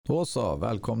Då så,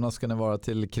 välkomna ska ni vara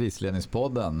till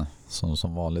Krisledningspodden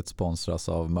som vanligt sponsras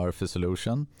av Murphy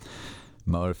Solution.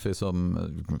 Murphy, som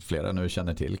flera nu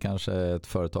känner till, kanske är ett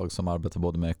företag som arbetar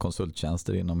både med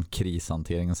konsulttjänster inom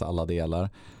krishanteringens alla delar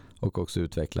och också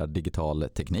utvecklar digital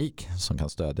teknik som kan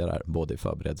stödja det här både i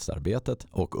förberedelsearbetet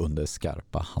och under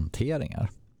skarpa hanteringar.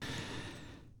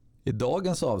 I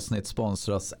dagens avsnitt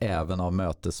sponsras även av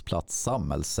Mötesplats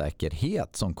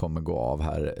Samhällssäkerhet som kommer gå av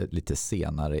här lite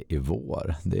senare i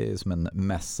vår. Det är som en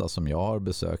mässa som jag har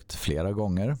besökt flera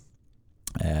gånger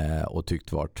och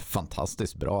tyckt varit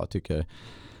fantastiskt bra. Jag tycker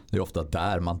det är ofta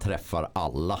där man träffar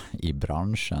alla i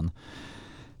branschen.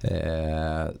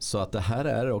 Så att det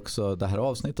här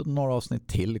avsnittet och några avsnitt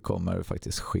till kommer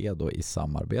faktiskt ske då i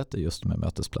samarbete just med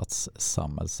Mötesplats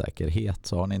Samhällssäkerhet.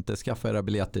 Så har ni inte skaffat era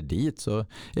biljetter dit så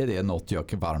är det något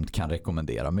jag varmt kan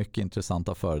rekommendera. Mycket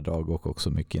intressanta föredrag och också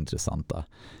mycket intressanta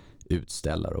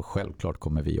utställare, och självklart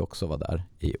kommer vi också vara där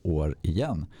i år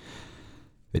igen.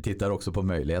 Vi tittar också på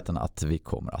möjligheten att vi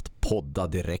kommer att podda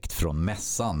direkt från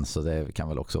mässan, så det kan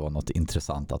väl också vara något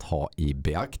intressant att ha i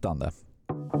beaktande.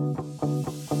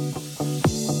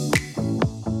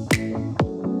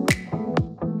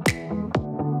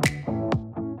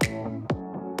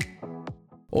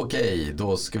 Okej,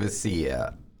 då ska vi se.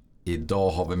 Idag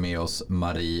har vi med oss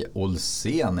Marie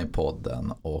Olsén i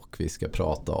podden och vi ska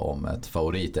prata om ett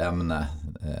favoritämne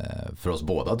för oss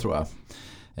båda, tror jag.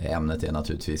 Ämnet är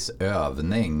naturligtvis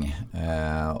övning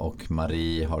och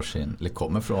Marie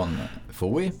kommer från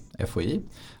FOI,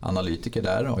 analytiker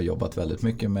där och har jobbat väldigt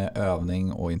mycket med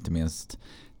övning och inte minst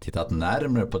tittat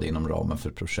närmare på det inom ramen för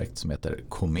ett projekt som heter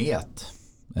Komet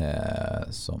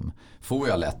som FOI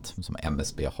har lett, som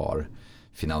MSB har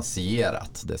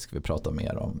finansierat. Det ska vi prata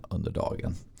mer om under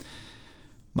dagen.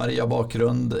 Maria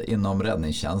bakgrund inom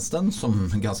räddningstjänsten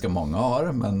som ganska många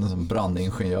har, men som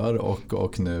brandingenjör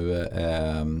och nu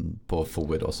på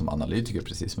FOI då som analytiker,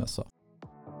 precis som jag sa.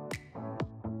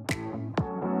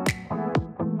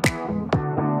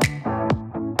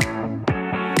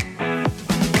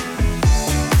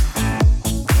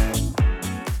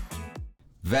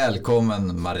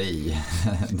 Välkommen Marie.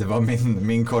 Det var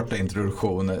min korta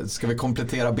introduktion. Ska vi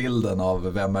komplettera bilden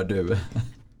av vem är du?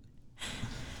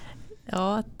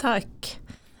 Ja, tack.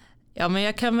 Ja, men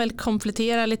jag kan väl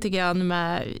komplettera lite grann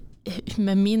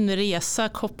med min resa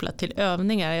kopplat till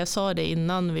övningar. Jag sa det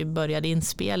innan vi började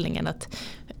inspelningen att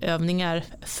övningar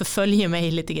förföljer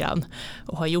mig lite grann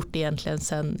och har gjort det egentligen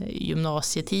sedan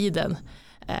gymnasietiden.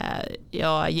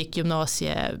 Jag gick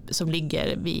gymnasie som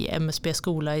ligger vid MSB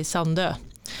skola i Sandö.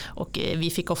 Och vi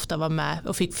fick ofta vara med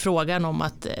och fick frågan om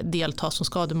att delta som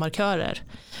skademarkörer.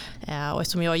 Och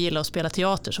eftersom jag gillar att spela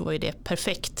teater så var ju det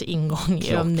perfekt ingång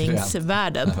i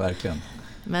övningsvärlden. Ja, verkligen.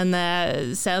 Men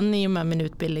sen i och med min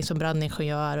utbildning som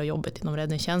brandingenjör och jobbet inom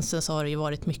räddningstjänsten så har det ju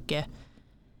varit mycket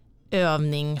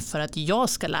övning för att jag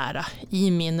ska lära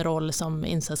i min roll som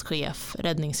insatschef,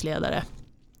 räddningsledare.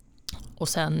 Och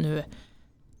sen nu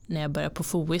när jag började på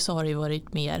FOI så har det ju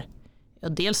varit mer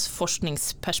dels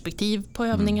forskningsperspektiv på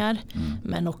övningar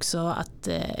men också att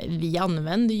vi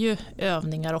använder ju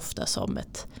övningar ofta som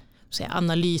ett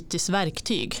analytiskt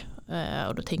verktyg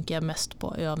och då tänker jag mest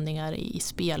på övningar i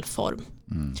spelform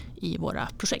i våra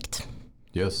projekt.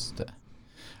 Just det.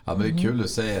 Ja, men det är kul att du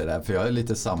säger det, för jag har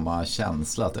lite samma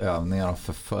känsla att övningar har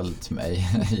förföljt mig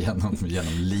genom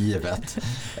livet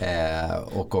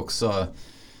och också.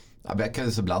 Jag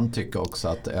kan ibland tycka också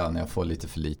att övningar får lite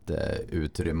för lite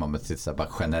utrymme med sitt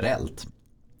generellt.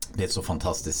 Det är ett så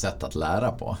fantastiskt sätt att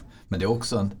lära på. Men det är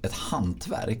också ett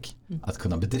hantverk att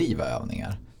kunna bedriva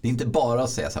övningar. Det är inte bara att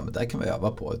säga så här, men det kan vi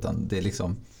öva på, utan det är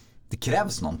liksom, det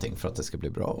krävs någonting för att det ska bli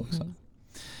bra också.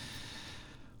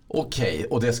 Okej,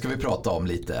 och det ska vi prata om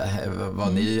lite,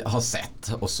 vad ni har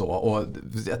sett och så. Och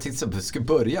jag tänkte att vi ska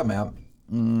börja med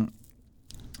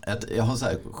jag har så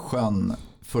här skön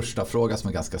första fråga som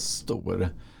är ganska stor.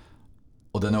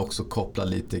 Och den är också kopplad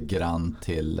lite grann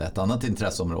till ett annat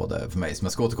intresseområde för mig som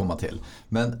jag ska återkomma till.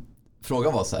 Men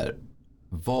frågan var så här,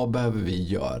 vad behöver vi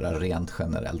göra rent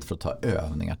generellt för att ta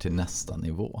övningar till nästa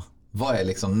nivå? Vad är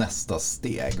liksom nästa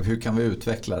steg? Hur kan vi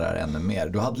utveckla det här ännu mer?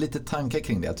 Du hade lite tankar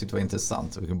kring det, jag tyckte det var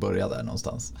intressant, så vi kan börja där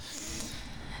någonstans.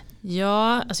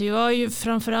 Ja, alltså jag har ju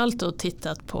framförallt då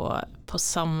tittat på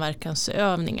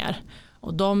samverkansövningar.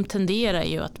 Och de tenderar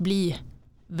ju att bli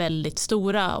väldigt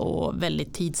stora och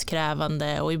väldigt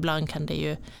tidskrävande, och ibland kan det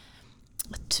ju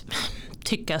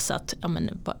tyckas att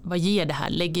vad ger det här?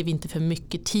 Lägger vi inte för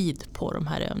mycket tid på de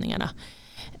här övningarna?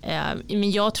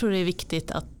 Men jag tror det är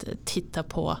viktigt att titta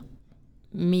på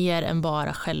mer än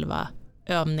bara själva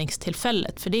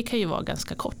övningstillfället, för det kan ju vara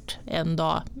ganska kort, en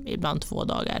dag, ibland 2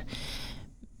 dagar.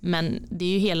 Men det är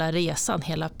ju hela resan,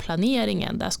 hela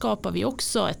planeringen. Där skapar vi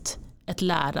också ett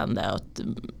lärande och att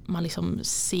man liksom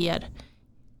ser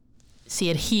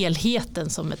helheten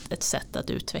som ett sätt att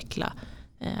utveckla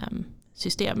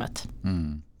systemet.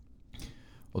 Mm.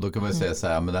 Och då kan man säga så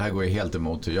här, men det här går ju helt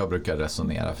emot hur jag brukar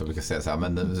resonera. För jag brukar säga så här,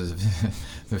 men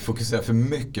vi fokuserar för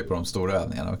mycket på de stora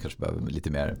övningarna och kanske behöver lite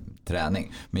mer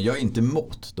träning. Men jag är inte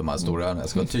emot de här stora övningarna, jag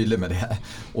ska vara tydlig med det.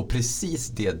 Och precis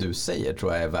det du säger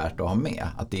tror jag är värt att ha med.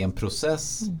 Att det är en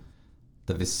process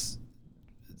där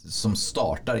som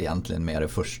startar egentligen med det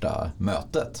första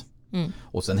mötet.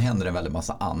 Och sen händer en väldigt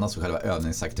massa annat, så själva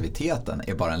övningsaktiviteten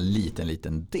är bara en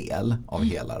liten del av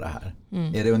hela det här.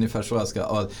 Är det ungefär så jag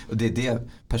ska, och det är det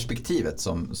perspektivet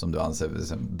som du anser,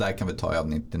 där kan vi ta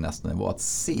övning till nästa nivå, att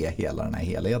se hela den här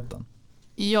helheten.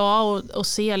 Ja, och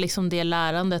se liksom det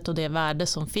lärandet och det värde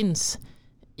som finns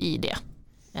i det.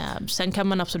 Sen kan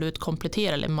man absolut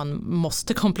komplettera, eller man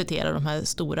måste komplettera de här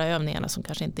stora övningarna som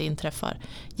kanske inte inträffar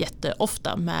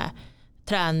jätteofta med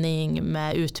träning,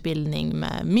 med utbildning,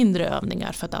 med mindre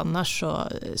övningar, för att annars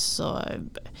så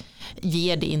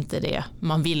ger det inte det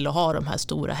man vill ha de här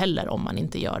stora heller om man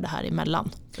inte gör det här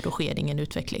emellan. För då sker ingen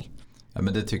utveckling. Ja,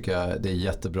 men det tycker jag det är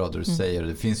jättebra det du säger.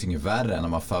 Det finns ju inget värre än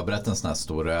om man förberett en sån här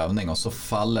stor övning och så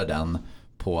faller den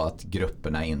på att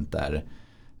grupperna inte är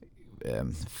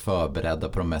förberedda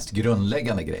på de mest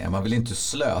grundläggande grejerna. Man vill inte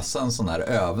slösa en sån här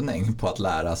övning på att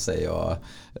lära sig och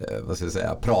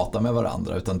prata med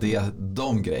varandra, utan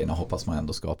de grejerna hoppas man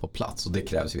ändå ska ha på plats, och det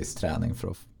krävs viss träning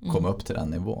för att komma upp till den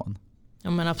nivån. Ja,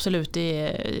 men absolut,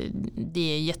 det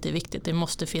är jätteviktigt. Det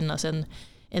måste finnas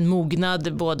en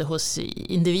mognad både hos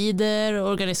individer,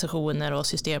 organisationer och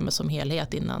systemet som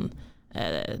helhet innan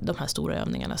de här stora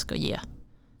övningarna ska ge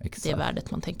det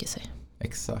värdet man tänker sig.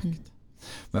 Exakt.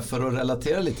 Men för att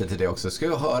relatera lite till det också, ska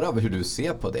jag höra hur du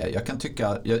ser på det. Jag kan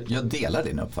tycka, jag delar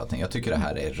din uppfattning. Jag tycker det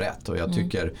här är rätt, och jag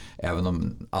tycker, även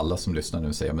om alla som lyssnar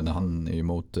nu säger men han är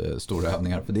emot stora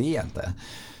övningar, för det är inte.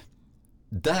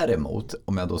 Däremot,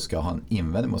 om jag då ska ha en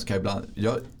invändning, ska jag ibland,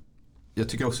 jag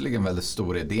tycker också det ligger en väldigt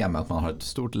stor idé med att man har ett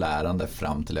stort lärande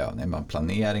fram till övning, man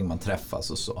planering, man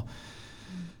träffas och så.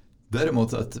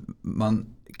 Däremot att man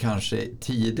kanske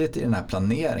tidigt i den här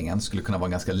planeringen skulle kunna vara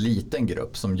en ganska liten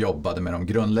grupp som jobbade med de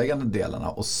grundläggande delarna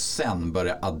och sen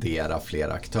börja addera fler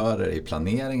aktörer i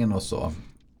planeringen och så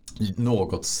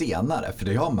något senare. För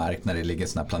det jag har märkt när det ligger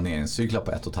såna här planeringscyklar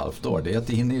på 1,5 år, det är att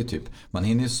man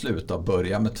hinner ju sluta och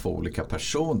börja med 2 olika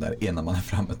personer innan man är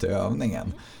framme till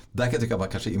övningen. Där kan jag tycka att man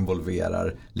kanske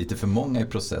involverar lite för många i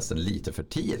processen lite för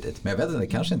tidigt. Men jag vet inte, det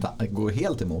kanske inte går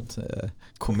helt emot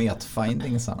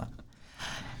kometfindingsarna.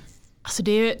 Alltså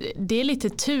det är lite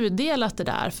tudelat det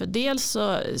där, för dels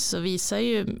så visar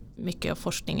ju mycket av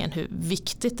forskningen hur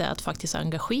viktigt det är att faktiskt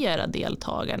engagera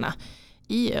deltagarna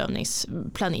i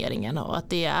övningsplaneringen, och att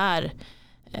det är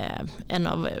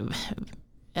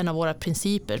en av våra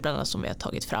principer bland annat som vi har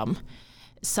tagit fram.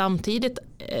 Samtidigt,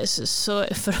 så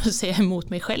för att säga emot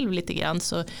mig själv lite grann,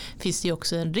 så finns det ju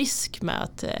också en risk med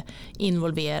att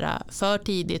involvera för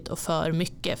tidigt och för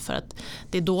mycket, för att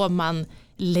det är då man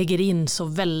lägger in så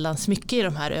väldans mycket i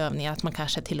de här övningarna att man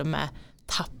kanske till och med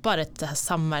tappar det här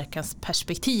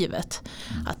samverkansperspektivet.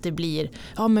 Att det blir,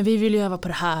 ja men vi vill ju öva på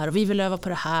det här och vi vill öva på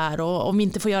det här, och om vi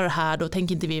inte får göra det här då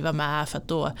tänker inte vi vara med, för att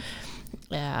då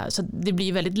så det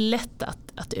blir väldigt lätt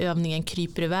att övningen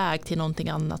kryper iväg till någonting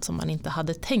annat som man inte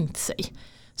hade tänkt sig.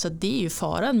 Så det är ju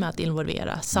faran med att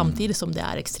involvera, samtidigt som det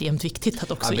är extremt viktigt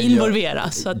att också involvera.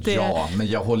 Men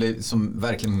jag håller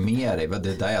verkligen med dig.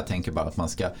 Det är där jag tänker bara att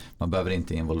man behöver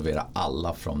inte involvera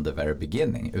alla från the very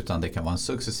beginning, utan det kan vara en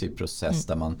successiv process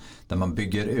där man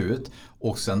bygger ut,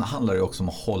 och sen handlar det också om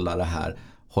att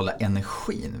hålla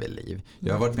energin vid liv.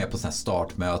 Jag har varit med på sådana här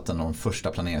startmöten och de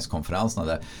första planeringskonferenserna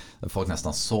där folk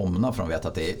nästan somnar för att de vet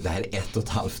att det här är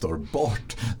 1,5 år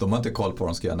bort. De har inte koll på vad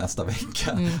de ska göra nästa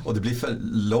vecka. Och det blir för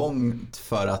långt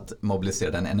för att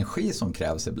mobilisera den energi som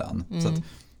krävs ibland. Så att,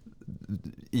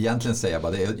 egentligen säger jag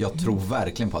bara det, jag tror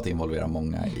verkligen på att involvera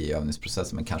många i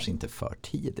övningsprocessen, men kanske inte för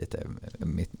tidigt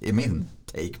är min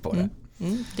take på det.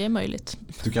 Det är möjligt.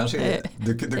 Du kan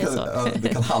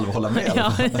halvhålla med.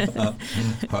 Ja.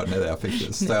 Hör ni det? Jag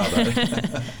fick stöd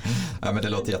där. Ja, men det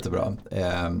låter jättebra.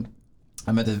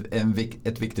 Men det är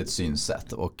ett viktigt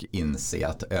synsätt, och inse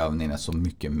att övningen är så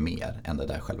mycket mer än det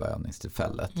där själva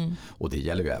övningstillfället. Och det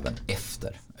gäller ju även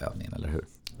efter övningen, eller hur?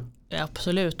 Ja,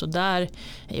 absolut, och där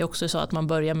är också så att man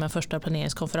börjar med första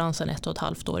planeringskonferensen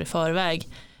 1,5 år i förväg.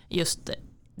 Just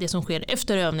det som sker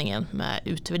efter övningen med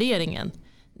utvärderingen,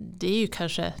 det är ju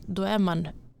kanske, då är man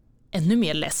ännu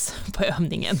mer less på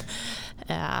övningen.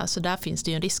 Så där finns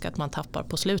det ju en risk att man tappar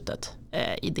på slutet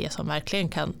i det som verkligen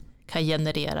kan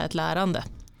generera ett lärande.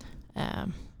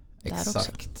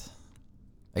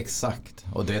 Exakt.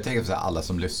 Och det tänker jag för alla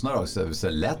som lyssnar också. Så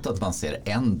är det lätt att man ser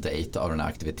en date av den här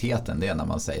aktiviteten. Det är när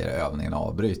man säger övningen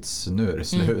avbryts, nu är det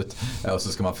slut. Och så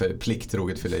ska man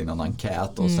plikttroget fylla in en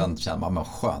enkät. Och sen känner man, men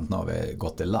skönt, nu har vi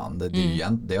gått i land.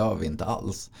 Det har vi inte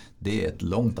alls. Det är ett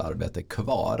långt arbete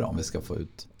kvar om vi ska få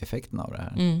ut effekten av det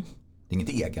här. Det är inget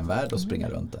egenvärde att springa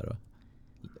runt där och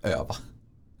öva.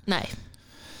 Nej.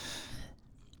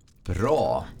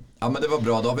 Bra. Ja, men det var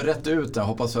bra, då har vi rätt ut det. Jag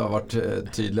hoppas vi har varit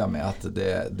tydliga med att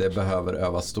det behöver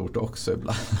övas stort också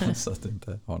ibland. Så att det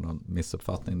inte har någon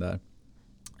missuppfattning där.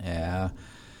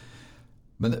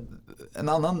 Men en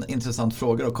annan intressant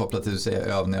fråga då, kopplat till att du säger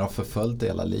övningar har förföljt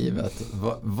hela livet.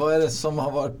 Vad är det som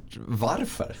har varit,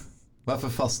 varför? Varför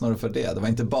fastnar du för det? Det var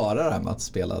inte bara det här med att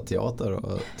spela teater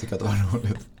och tycka att det var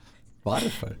roligt.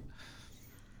 Varför?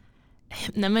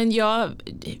 Nej, men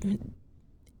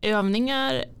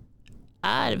övningar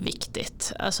är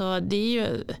viktigt. Alltså det är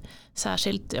ju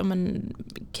särskilt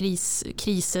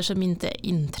kriser som inte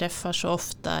inträffar så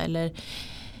ofta. Eller,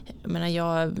 när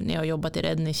jag har jobbat i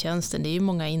räddningstjänsten, det är ju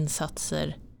många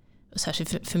insatser.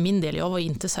 Särskilt för min del, jag var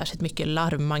inte särskilt mycket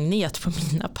larmmagnet på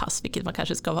mina pass, vilket man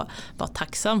kanske ska vara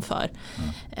tacksam för.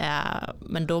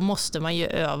 Men då måste man ju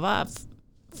öva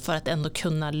för att ändå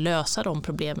kunna lösa de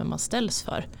problemen man ställs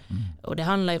för. Och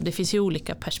det finns ju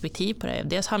olika perspektiv på det.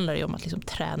 Dels handlar det om att liksom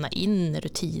träna in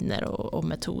rutiner och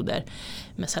metoder.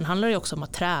 Men sen handlar det också om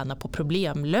att träna på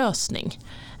problemlösning.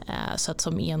 Så att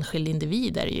som enskild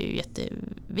individ är det ju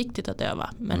jätteviktigt att öva.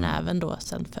 Men även då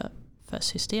sen för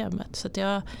systemet. Så att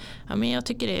jag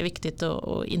tycker det är viktigt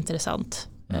och intressant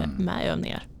med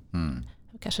övningar.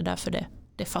 Kanske därför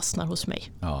det fastnar hos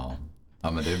mig.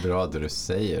 Ja, men det är bra det du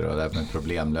säger, och det här med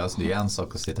problemlösning. Det är en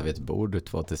sak att sitta vid ett bord, du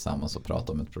två tillsammans och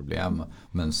prata om ett problem,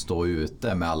 men stå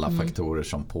ute med alla faktorer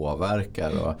som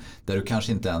påverkar och där du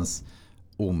kanske inte ens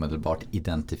omedelbart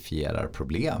identifierar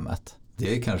problemet.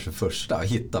 Det är kanske första, att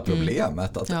hitta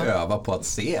problemet, att öva på att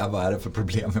se vad är det för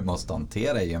problem vi måste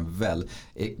hantera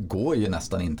går ju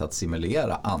nästan inte att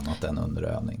simulera annat än under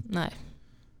övning. Nej.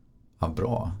 Ja,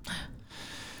 bra.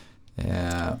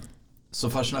 Så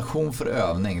fascination för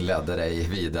övning ledde dig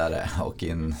vidare och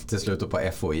in till slut på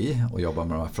FOI och jobba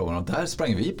med de här frågorna. Och där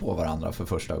sprang vi på varandra för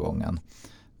första gången.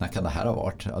 När kan det här ha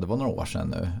varit? Ja, det var några år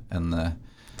sedan nu.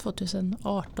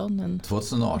 2018.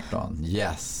 2018,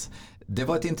 yes. Det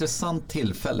var ett intressant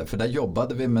tillfälle, för där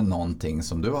jobbade vi med någonting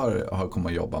som du har kommit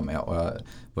att jobba med, och jag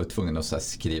var tvungen att så här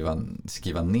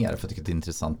skriva ner, för jag tycker det är ett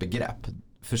intressant begrepp.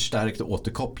 Förstärkt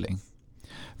återkoppling.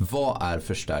 Vad är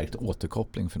förstärkt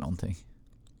återkoppling för någonting?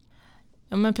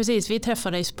 Ja, men precis, vi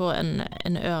träffades på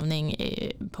en övning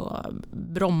på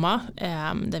Bromma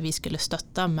där vi skulle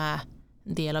stötta med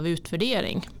en del av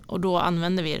utvärdering, och då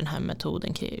använder vi den här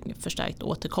metoden kring förstärkt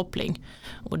återkoppling,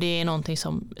 och det är någonting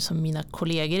som mina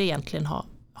kollegor egentligen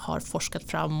har forskat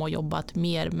fram och jobbat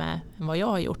mer med än vad jag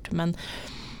har gjort, men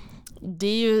det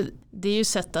är ju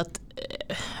sätt att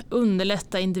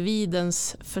underlätta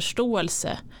individens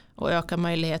förståelse och öka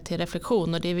möjlighet till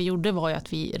reflektion. Och det vi gjorde var ju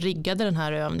att vi riggade den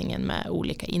här övningen med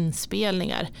olika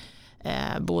inspelningar.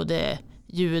 Både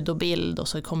ljud och bild, och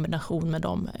så i kombination med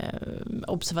de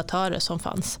observatörer som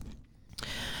fanns.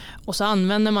 Och så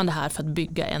använder man det här för att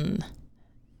bygga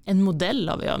en modell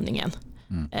av övningen.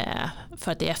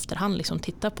 För att i efterhand liksom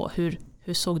titta på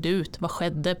hur såg det ut, vad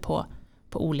skedde på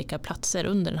olika platser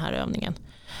under den här övningen.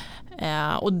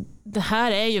 Och det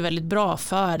här är ju väldigt bra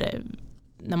för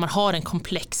när man har en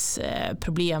komplex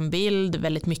problembild,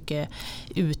 väldigt mycket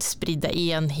utspridda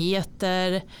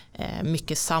enheter,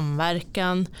 mycket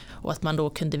samverkan, och att man då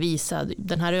kunde visa,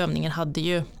 den här övningen hade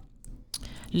ju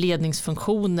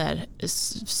ledningsfunktioner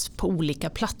på olika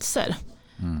platser.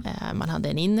 Man hade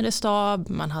en inre stab,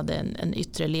 man hade en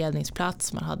yttre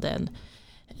ledningsplats, man hade en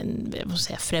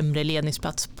främre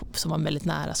ledningsplats som var väldigt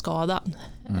nära skadan.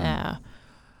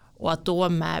 Och att då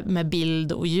med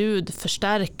bild och ljud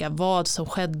förstärka vad som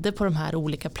skedde på de här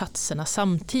olika platserna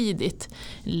samtidigt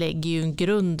lägger ju en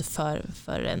grund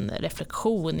för en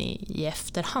reflektion i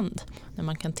efterhand när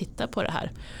man kan titta på det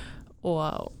här.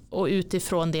 Och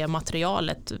utifrån det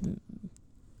materialet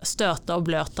stöta och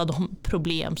blöta de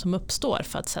problem som uppstår,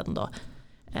 för att sen då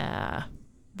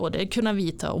både kunna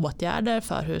vidta åtgärder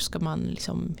för hur ska man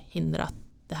liksom hindra att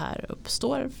det här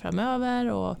uppstår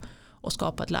framöver, och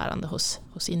skapa ett lärande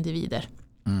hos individer.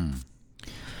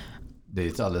 Det är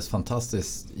ett alldeles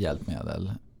fantastiskt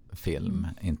hjälpmedel, film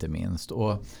inte minst.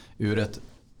 Och ur ett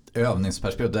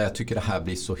övningsperspektiv där jag tycker det här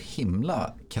blir så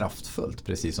himla kraftfullt,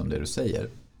 precis som det du säger,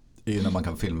 är ju när man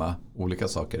kan filma olika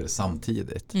saker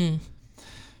samtidigt.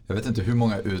 Jag vet inte hur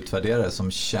många utvärderare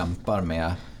som kämpar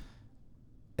med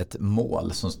ett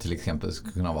mål som till exempel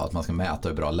skulle kunna vara att man ska mäta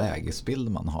hur bra lägesbild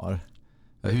man har.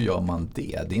 Hur gör man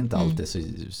det? Det är inte alltid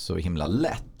så himla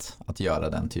lätt att göra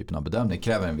den typen av bedömning. Det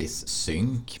kräver en viss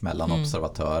synk mellan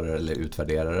observatörer eller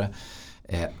utvärderare.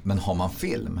 Men har man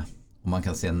film och man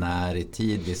kan se när i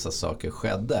tid vissa saker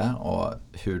skedde och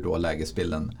hur då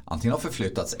lägesbilden antingen har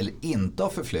förflyttats eller inte har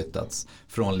förflyttats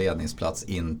från ledningsplats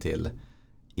in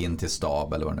till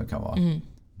stab eller vad det nu kan vara.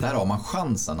 Där har man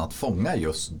chansen att fånga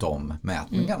just de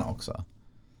mätningarna också.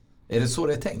 Är det så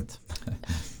det är tänkt?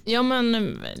 Ja,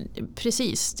 men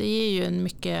precis. Det är ju en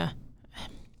mycket...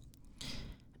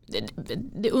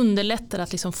 Det underlättar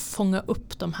att liksom fånga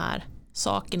upp de här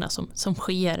sakerna som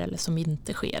sker eller som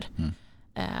inte sker.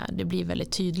 Det blir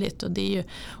väldigt tydligt. Och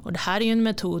det här är ju en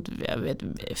metod, jag vet,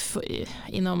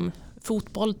 inom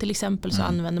fotboll till exempel så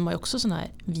använder man ju också sån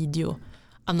här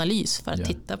videoanalys för att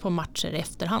titta på matcher i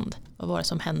efterhand. Vad var det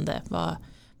som hände?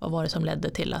 Vad var det som ledde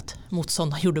till att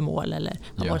motståndaren gjorde mål? Eller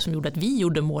vad var det som gjorde att vi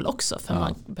gjorde mål också? För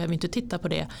man behöver inte titta på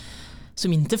det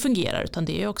som inte fungerar, utan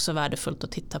det är också värdefullt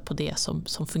att titta på det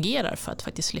som fungerar för att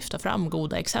faktiskt lyfta fram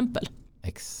goda exempel.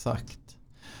 Exakt.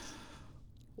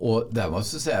 Och där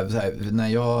måste jag säga, så här, när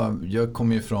jag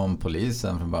kom ju från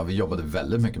polisen, vi jobbade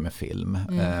väldigt mycket med film.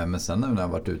 Men sen när jag har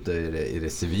varit ute i det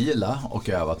civila och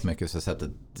övat mycket så sättet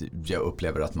jag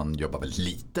upplever att man jobbar väldigt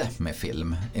lite med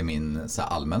film i min så här,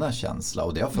 allmänna känsla.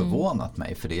 Och det har förvånat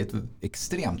mig, för det är ett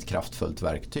extremt kraftfullt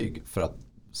verktyg för att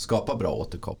skapa bra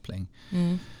återkoppling.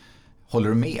 Håller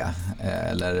du med?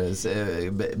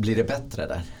 Eller blir det bättre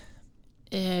där?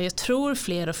 Jag tror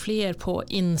fler och fler på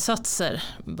insatser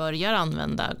börjar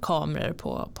använda kameror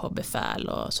på befäl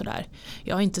och sådär.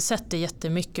 Jag har inte sett det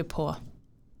jättemycket på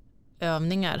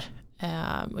övningar.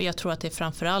 Och jag tror att det är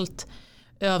framförallt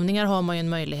övningar har man ju en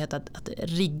möjlighet att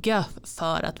rigga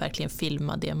för att verkligen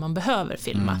filma det man behöver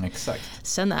filma. Exakt.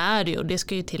 Sen är det ju, och det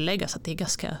ska ju tilläggas att det är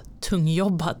ganska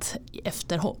tungjobbat i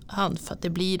efterhand, för att det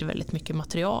blir väldigt mycket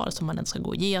material som man ens ska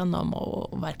gå igenom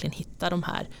och verkligen hitta de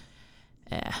här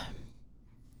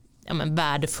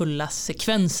värdefulla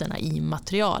sekvenserna i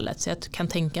materialet. Så jag kan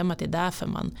tänka mig att det är därför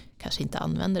man kanske inte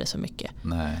använder det så mycket.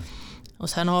 Nej. Och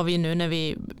sen har vi ju nu när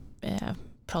vi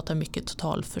pratar mycket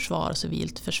totalförsvar och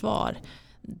civilt försvar,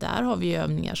 där har vi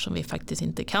övningar som vi faktiskt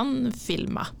inte kan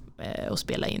filma och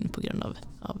spela in på grund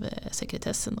av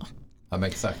sekretessen då. Ja, men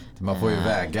exakt. Man får ju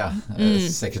väga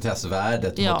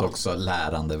sekretessvärdet mot också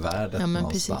lärandevärdet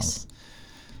någonstans. Precis.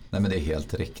 Nej, men det är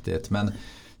helt riktigt. Men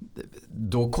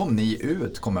då kom ni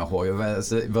ut, kommer jag ihåg.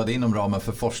 Var det inom ramen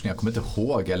för forskning? Jag kommer inte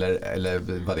ihåg.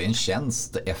 Eller var det en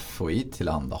tjänst FOI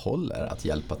tillhandahåller att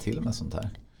hjälpa till med sånt här?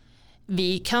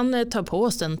 Vi kan ta på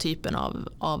oss den typen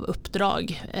av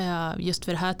uppdrag. Just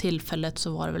för det här tillfället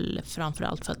så var det väl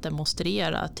framförallt för att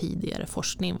demonstrera tidigare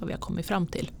forskning, vad vi har kommit fram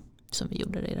till, som vi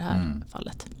gjorde det i det här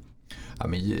fallet. Ja,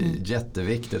 men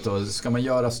jätteviktigt, och ska man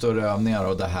göra större övningar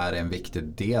och det här är en viktig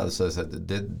del, så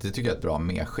det tycker jag är ett bra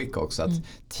medskick också, att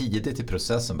tidigt i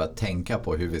processen börja tänka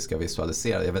på hur vi ska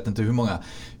visualisera. Jag vet inte hur många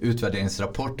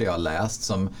utvärderingsrapporter jag har läst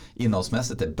som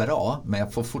innehållsmässigt är bra, men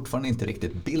jag får fortfarande inte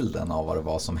riktigt bilden av vad det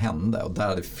var som hände, och där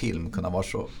hade film kunnat vara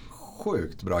så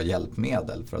sjukt bra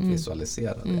hjälpmedel för att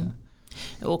visualisera det.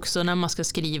 Också när man ska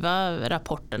skriva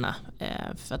rapporterna,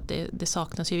 för att det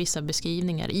saknas ju vissa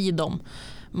beskrivningar i dem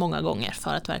många gånger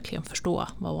för att verkligen förstå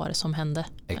vad var det som hände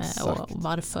och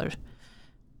varför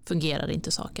fungerar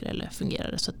inte saker eller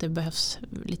fungerar det. Så att det behövs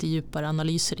lite djupare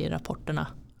analyser i rapporterna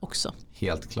också.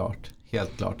 Helt klart.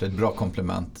 Ett bra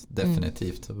komplement,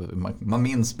 definitivt. Man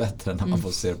minns bättre när man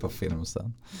får se det på film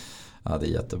sen. Ja, det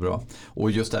är jättebra.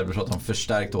 Och just det här vi pratar om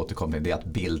förstärkt återkoppling, det är att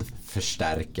bild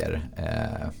förstärker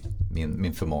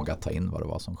min förmåga att ta in vad det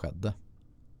var som skedde.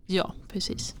 Ja,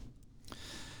 precis.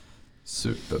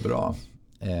 Superbra.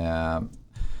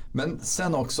 Men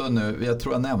sen också nu, jag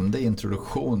tror jag nämnde i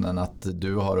introduktionen att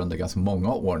du har under ganska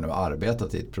många år nu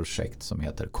arbetat i ett projekt som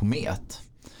heter Komet.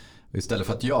 Istället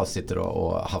för att jag sitter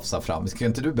och hafsar fram, ska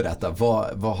inte du berätta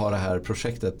vad har det här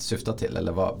projektet syftat till,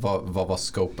 eller vad var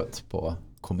scopet på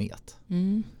Komet?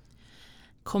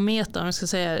 Komet, om jag ska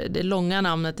säga det långa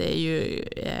namnet, är ju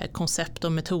koncept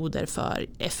och metoder för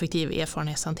effektiv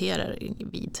erfarenhetshantering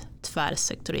vid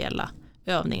tvärsektoriella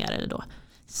övningar, eller då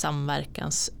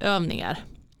samverkansövningar.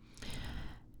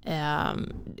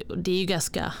 Det är ju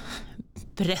ganska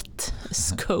brett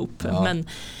scope, men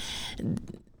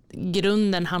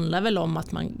grunden handlar väl om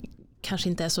att man kanske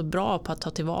inte är så bra på att ta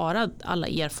tillvara alla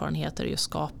erfarenheter och just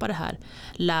skapa det här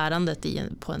lärandet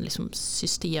på en liksom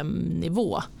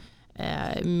systemnivå.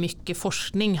 Mycket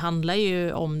forskning handlar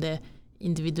ju om det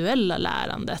individuella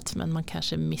lärandet, men man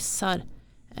kanske missar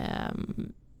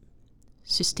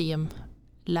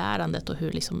lärandet och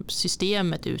hur liksom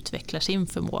systemet utvecklar sin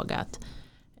förmåga att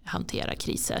hantera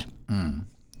kriser.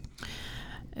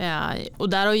 Och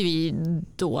där har ju vi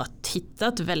då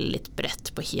tittat väldigt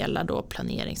brett på hela då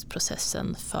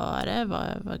planeringsprocessen före.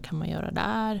 Vad kan man göra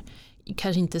där?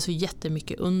 Kanske inte så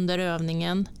jättemycket under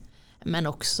övningen, men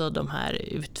också de här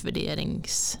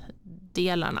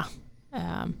utvärderingsdelarna.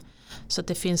 Så att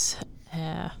det finns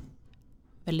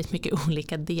väldigt mycket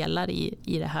olika delar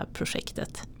i det här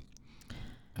projektet.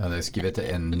 Ja, det är skrivit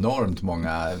enormt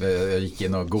många. Jag gick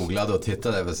in och googlade och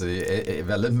tittade. Så det är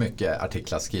väldigt mycket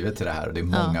artiklar skrivet till det här. Och det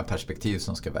är många perspektiv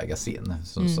som ska vägas in.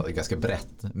 Så det är ganska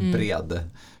bred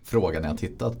fråga ni har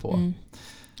tittat på.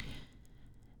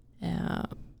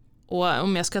 Och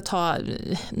om jag ska ta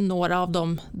några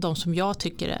av de som jag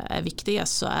tycker är viktiga,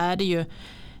 så är det ju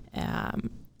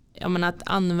att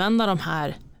använda de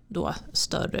här då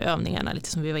större övningarna, lite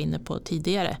som vi var inne på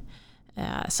tidigare,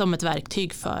 som ett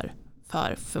verktyg för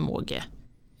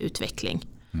förmågeutveckling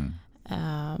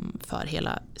för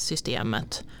hela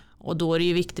systemet. Och då är det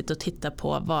ju viktigt att titta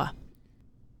på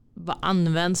vad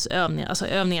används övningar. Alltså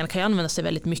övningarna kan ju användas till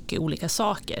väldigt mycket olika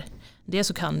saker. Dels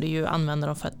så kan du ju använda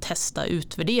dem för att testa och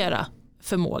utvärdera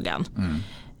förmågan.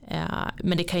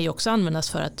 Men det kan ju också användas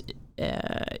för att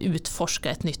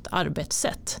utforska ett nytt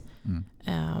arbetssätt.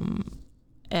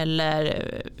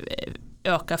 Eller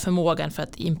öka förmågan för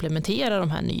att implementera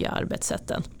de här nya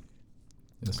arbetssätten.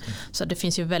 Just det. Så det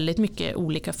finns ju väldigt mycket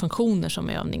olika funktioner som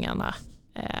övningarna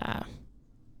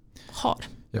har.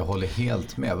 Jag håller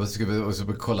helt med. Jag ska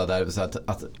också kolla där så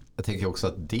att jag tänker också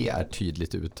att det är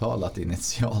tydligt uttalat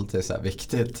initialt. Det är så här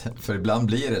viktigt. För ibland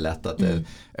blir det lätt att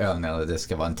övningarna det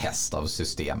ska vara en test av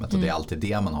systemet och det är alltid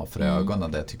det man har för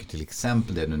ögonen. Jag tycker till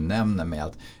exempel det du nämner med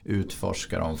att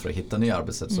utforska dem för att hitta nya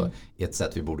arbetssätt så är ett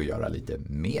sätt vi borde göra lite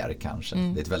mer kanske.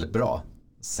 Det är ett väldigt bra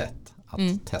sätt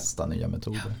att testa nya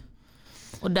metoder.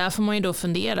 Och där får man ju då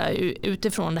fundera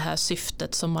utifrån det här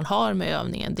syftet som man har med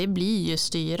övningen. Det blir ju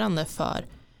styrande för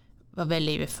vad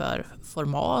väljer vi för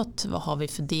format, vad har vi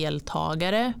för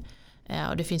deltagare.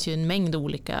 Och det finns ju en mängd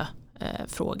olika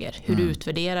frågor. Hur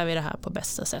utvärderar vi det här på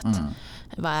bästa sätt?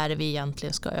 Vad är det vi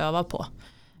egentligen ska öva på?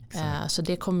 Så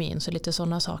det kommer in. Så lite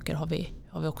sådana saker har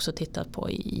vi också tittat på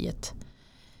i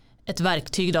ett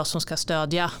verktyg då som ska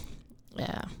stödja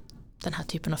den här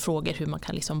typen av frågor. Hur man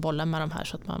kan liksom bolla med de här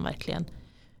så att man verkligen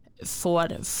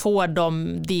får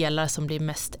de delar som blir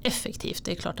mest effektivt.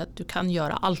 Det är klart att du kan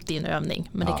göra allt i en övning,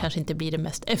 men det kanske inte blir det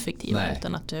mest effektiva.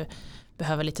 Utan att du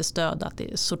behöver lite stöd att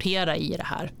sortera i det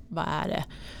här. Vad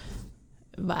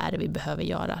är det vi behöver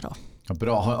göra då? Ja,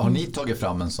 bra. Har ni tagit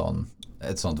fram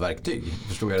ett sånt verktyg?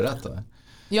 Förstod jag det rätt då?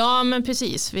 Ja, men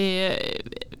precis. Vi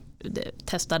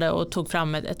testade och tog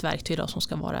fram ett verktyg då som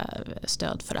ska vara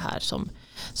stöd för det här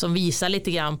som visar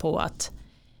lite grann på att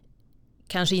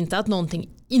kanske inte att någonting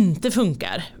inte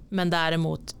funkar, men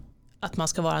däremot att man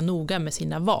ska vara noga med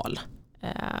sina val.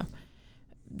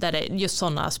 Där det är just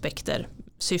sådana aspekter,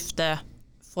 syfte,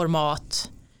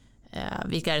 format,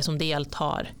 vilka är det som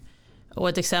deltar. Och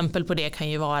ett exempel på det kan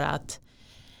ju vara att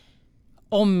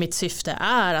om mitt syfte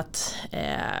är att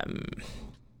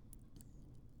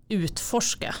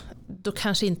utforska, då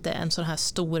kanske inte en sån här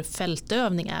stor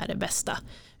fältövning är det bästa.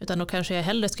 Utan då kanske jag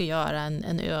hellre ska göra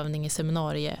en övning i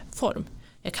seminarieform.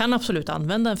 Jag kan absolut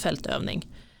använda en fältövning.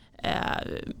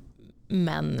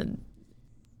 Men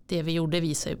det vi gjorde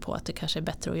visar ju på att det kanske är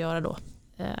bättre att göra då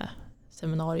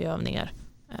seminarieövningar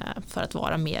för att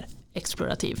vara mer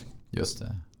explorativ. Just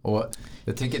det. Och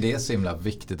jag tänker det är så himla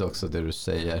viktigt också det du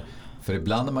säger. För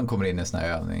ibland när man kommer in i såna här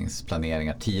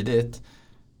övningsplaneringar tidigt,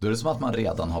 då är det som att man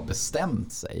redan har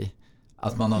bestämt sig.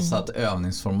 Att man har satt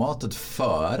övningsformatet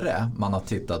före man har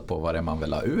tittat på vad det är man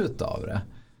vill ha ut av det.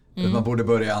 Man borde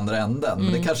börja i andra änden,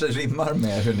 men det kanske rimmar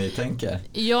med hur ni tänker.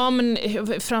 Ja, men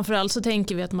framförallt så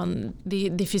tänker vi att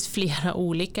det finns flera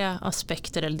olika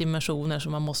aspekter eller dimensioner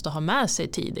som man måste ha med sig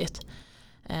tidigt.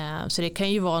 Så det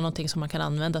kan ju vara någonting som man kan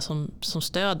använda som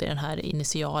stöd i den här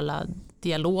initiala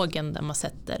dialogen där man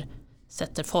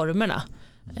sätter formerna.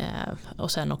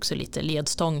 Och sen också lite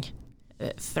ledstång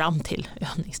fram till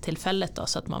övningstillfället då,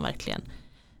 så att man verkligen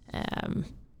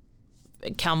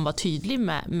kan vara tydlig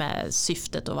med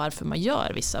syftet och varför man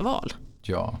gör vissa val.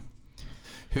 Ja.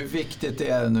 Hur viktigt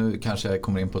är, nu kanske jag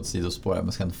kommer in på ett sidospår, men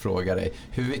jag ska inte fråga dig.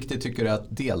 Hur viktigt tycker du att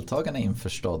deltagarna är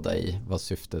införstådda i vad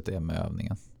syftet är med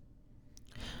övningen?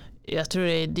 Jag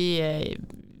tror det är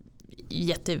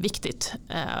jätteviktigt.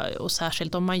 Och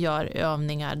särskilt om man gör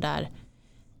övningar där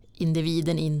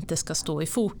individen inte ska stå i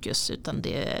fokus utan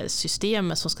det är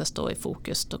systemet som ska stå i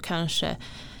fokus. Då kanske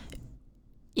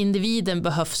individen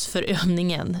behövs för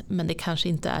övningen, men det kanske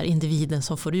inte är individen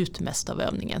som får ut mest av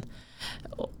övningen.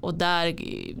 Och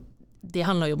det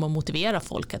handlar ju om att motivera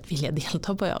folk att vilja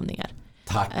delta på övningar.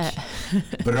 Tack.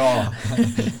 Bra.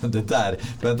 Det där.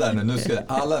 Vänta nu ska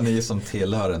alla ni som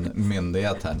tillhör en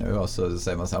myndighet här nu, och så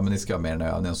säger man så här, men ni ska vara med i den här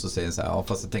övningen, och så säger ni så här, ja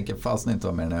fast jag tänker fast ni inte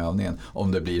vara med i den här övningen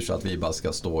om det blir så att vi bara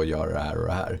ska stå och göra det här och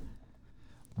det här.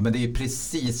 Men det är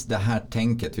precis det här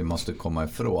tänket vi måste komma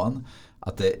ifrån,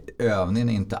 att övningen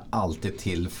är inte alltid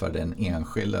till för den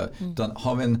enskilda, utan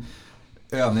har vi en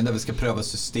övning där vi ska pröva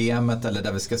systemet eller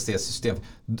där vi ska se system,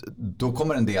 då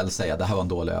kommer en del säga det här var en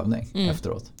dålig övning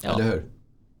efteråt, eller hur?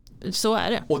 Så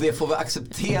är det. Och det får vi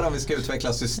acceptera om vi ska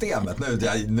utveckla systemet.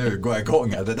 Nu går jag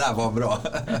igång här, det där var bra.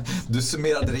 Du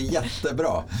summerade det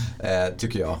jättebra,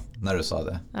 tycker jag, när du sa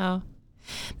det. Ja.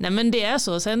 Nej, men det är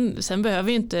så. Sen behöver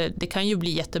ju inte, det kan ju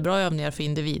bli jättebra övningar för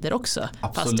individer också.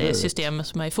 Absolut. Fast det är systemet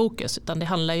som är i fokus. Utan det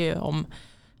handlar ju om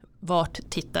vart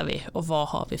tittar vi och vad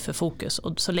har vi för fokus.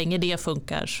 Och så länge det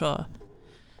funkar så...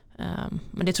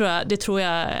 men det tror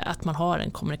jag att man har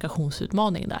en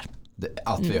kommunikationsutmaning där.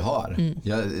 Att vi har.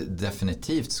 Ja,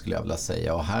 definitivt skulle jag vilja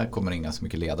säga. Och här kommer inga så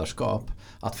mycket ledarskap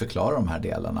att förklara de här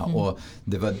delarna. Och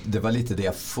det var lite det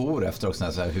jag for efter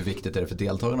också. Så här, hur viktigt är det för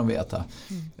deltagarna att veta?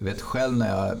 Jag vet själv när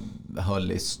jag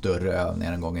höll i större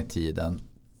övningar en gång i tiden.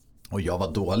 Och jag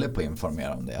var dålig på att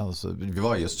informera om det. Alltså, det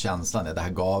var just känslan, det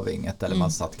här gav inget. Eller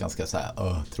man satt ganska så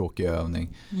här, tråkig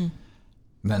övning.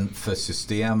 Men för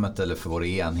systemet eller för vår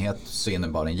enhet så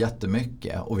innebar den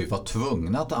jättemycket. Och vi var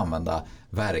tvungna att använda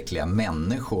verkliga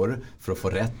människor för att få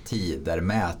rätt tider,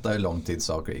 mäta hur lång tid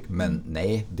saker gick. Men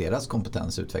nej, deras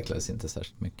kompetens utvecklades inte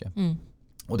särskilt mycket.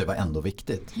 Och det var ändå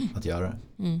viktigt att göra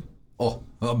det.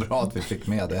 Vad bra att vi fick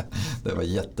med det. Det var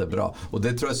jättebra. Och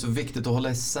det tror jag är så viktigt att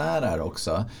hålla isär här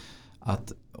också.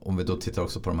 Att om vi då tittar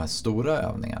också på de här stora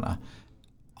övningarna,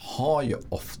 har ju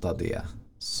ofta det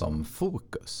som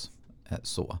fokus.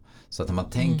 Så att när man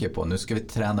tänker på nu ska vi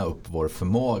träna upp vår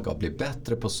förmåga och bli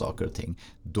bättre på saker och ting,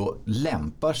 då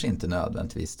lämpar sig inte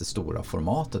nödvändigtvis det stora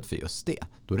formatet för just det.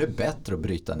 Då är det bättre att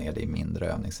bryta ner det i mindre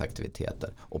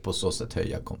övningsaktiviteter och på så sätt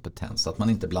höja kompetens, så att man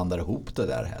inte blandar ihop det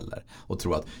där heller och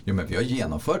tror att men vi har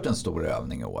genomfört en stor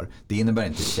övning i år. Det innebär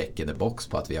inte check in the box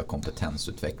på att vi har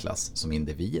kompetensutvecklas som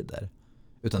individer,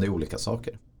 utan det är olika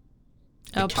saker.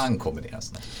 Det kan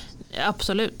kombineras.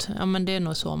 Absolut, ja, men det är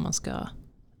nog så man ska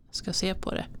se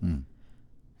på det.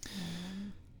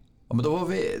 Ja, men då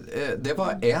var det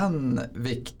var en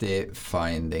viktig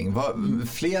finding.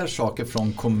 Fler saker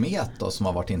från Komet då, som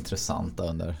har varit intressanta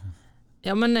under?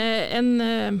 Ja, men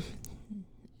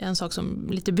en sak som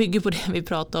lite bygger på det vi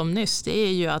pratade om nyss, det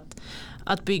är ju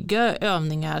att bygga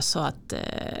övningar så att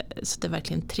det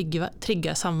verkligen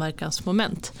triggar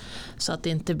samverkansmoment. Så att det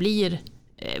inte blir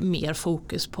mer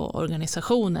fokus på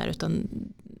organisationer, utan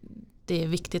det är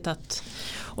viktigt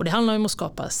och det handlar om att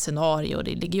skapa scenario, och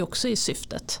det ligger ju också i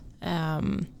syftet.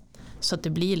 Så att det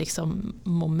blir liksom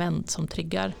moment som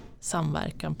triggar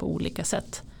samverkan på olika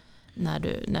sätt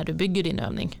när du bygger din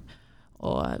övning.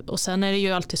 Och sen är det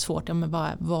ju alltid svårt,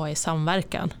 vad är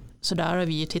samverkan? Så där har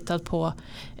vi ju tittat på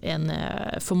en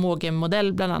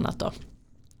förmågemodell bland annat då,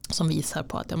 som visar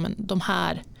på att de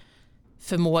här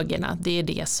förmågorna, det är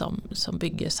det som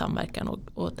bygger samverkan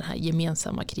och den här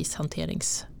gemensamma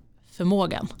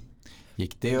krishanteringsförmågan.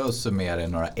 Gick det att summera i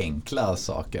några enkla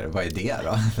saker? Vad är det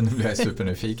då? Nu blir jag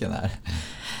supernyfiken här.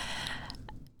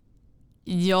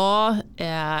 Ja,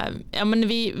 men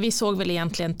vi såg väl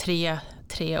egentligen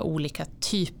tre olika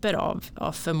typer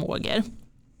av förmågor.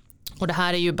 Och det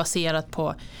här är ju baserat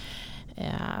på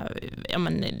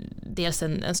dels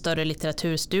en större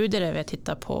litteraturstudie där vi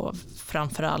tittar på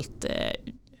framförallt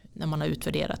när man har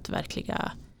utvärderat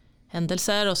verkliga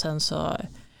händelser, och sen så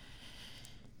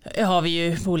har vi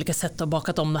ju på olika sätt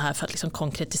bakat om det här för att liksom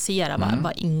konkretisera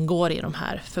vad ingår i de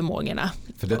här förmågorna.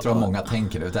 För det tror jag många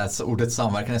tänker, ordet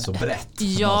samverkan är så brett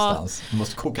någonstans. Du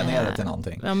måste koka ner det till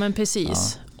någonting. Ja, men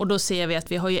precis. Ja. Och då ser vi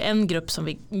att vi har ju en grupp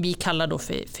som vi kallar då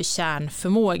för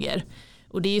kärnförmågor.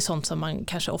 Och det är ju sånt som man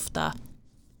kanske ofta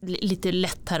lite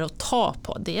lättare att ta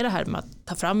på. Det är det här med att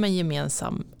ta fram en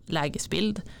gemensam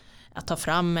lägesbild, att ta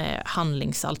fram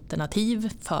handlingsalternativ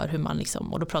för hur man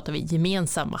och då pratar vi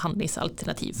gemensamma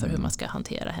handlingsalternativ för hur man ska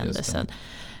hantera händelsen.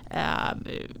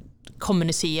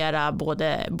 Kommunicera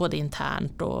både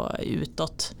internt och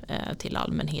utåt till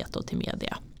allmänhet och till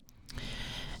media.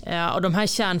 Och de här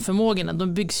kärnförmågorna,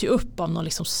 de byggs ju upp av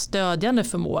någon stödjande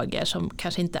förmågor som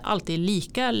kanske inte alltid är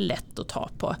lika lätt att ta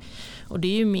på. Och det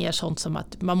är ju mer sånt som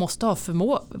att man måste ha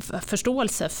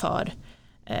förståelse för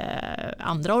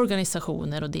andra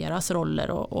organisationer och deras roller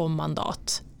och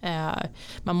mandat.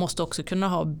 Man måste också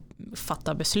kunna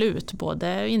fatta beslut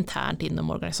både internt inom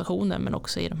organisationen men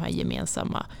också i de här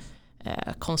gemensamma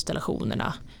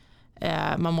konstellationerna.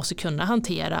 Man måste kunna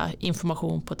hantera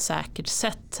information på ett säkert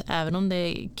sätt. Även om det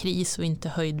är kris och inte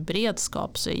höjd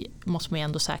beredskap så måste man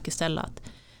ändå säkerställa att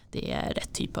det är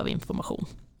rätt typ av information.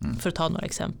 För att ta några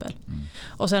exempel.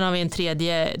 Och sen har vi en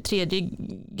tredje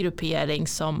gruppering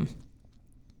som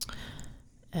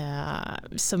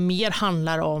mer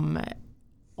handlar om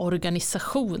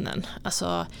organisationen.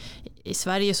 Alltså, i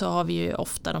Sverige så har vi ju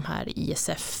ofta de här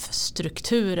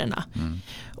ISF-strukturerna.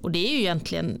 Och det är ju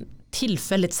egentligen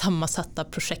tillfälligt sammansatta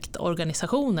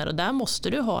projektorganisationer och där måste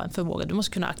du ha en förmåga. Du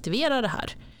måste kunna aktivera det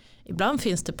här. Ibland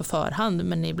finns det på förhand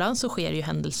men ibland så sker ju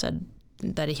händelser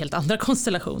där det är helt andra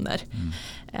konstellationer.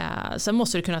 Sen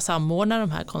måste du kunna samordna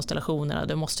de här konstellationerna.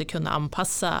 Du måste kunna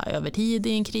anpassa över tid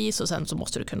i en kris och sen så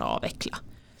måste du kunna avveckla.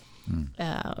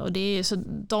 Och det är så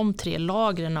de 3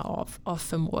 lagren av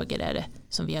förmågor är det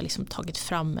som vi har liksom tagit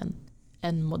fram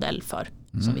en modell för.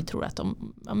 Som vi tror att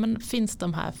finns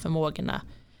de här förmågorna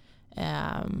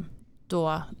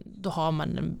då har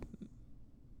man en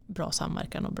bra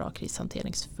samverkan och bra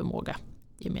krishanteringsförmåga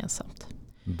gemensamt.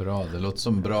 Bra, det låter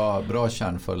som bra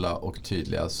kärnfulla och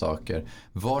tydliga saker.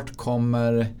 Vart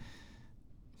kommer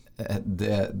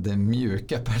det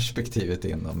mjuka perspektivet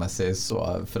in om jag säger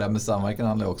så? För det här med samverkan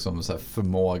handlar också om så här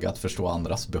förmåga att förstå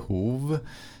andras behov.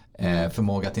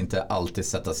 Förmåga att inte alltid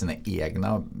sätta sina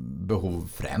egna behov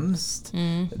främst.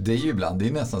 Det är ju ibland, det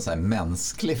är nästan så här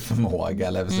mänsklig förmåga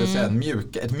eller så att säga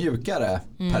ett mjukare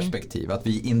perspektiv. Att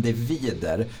vi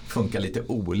individer funkar lite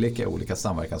olika i olika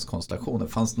samverkanskonstellationer.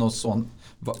 Fanns någon sån,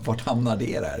 vart hamnar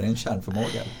det där? Är det en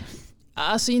kärnförmåga?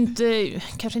 Alltså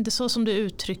kanske inte så som du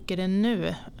uttrycker det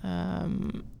nu.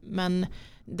 Men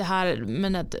det här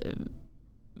med att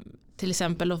till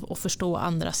exempel att förstå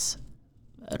andras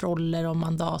roller och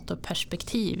mandat och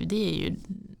perspektiv, det är ju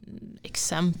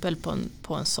exempel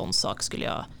på en sån sak skulle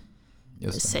jag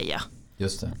säga.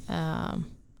 Just det.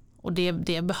 Och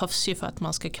det behövs ju för att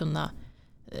man ska kunna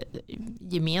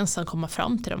gemensamt komma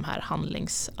fram till de här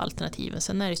handlingsalternativen.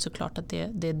 Sen är det såklart att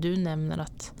det du nämner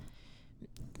att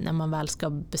när man väl ska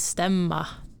bestämma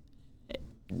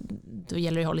då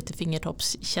gäller det att ha lite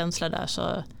fingertoppskänsla där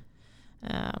så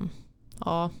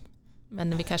ja.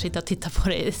 Men vi kanske inte har tittat på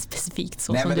det specifikt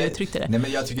så som du uttryckte det. Nej,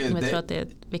 men jag tror att det är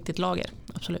ett viktigt lager,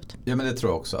 absolut. Ja, men det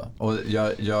tror jag också. Och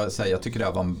jag tycker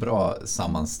det var en bra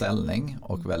sammanställning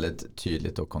och väldigt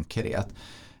tydligt och konkret.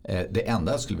 Det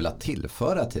enda jag skulle vilja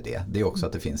tillföra till det är också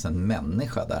att det finns en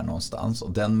människa där någonstans.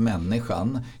 Och den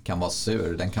människan kan vara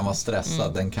sur, den kan vara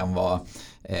stressad, den kan vara...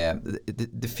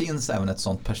 Det finns även ett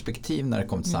sånt perspektiv när det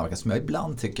kommer till samverkan som jag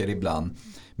ibland tycker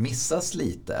missas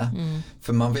lite.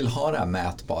 För man vill ha det här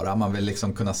mätbara, man vill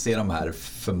liksom kunna se de här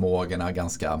förmågorna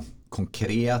ganska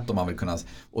konkret och man vill kunna,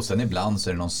 och sen ibland så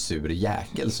är det någon sur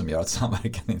jäkel som gör att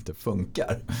samverkan inte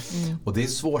funkar. Och det är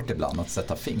svårt ibland att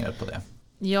sätta fingret på det.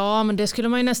 Ja, men det skulle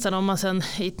man ju nästan, om man sen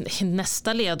i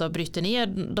nästa led då bryter ner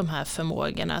de här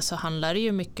förmågorna så handlar det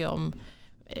ju mycket om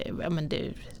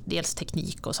dels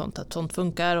teknik och sånt, att sånt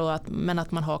funkar men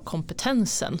att man har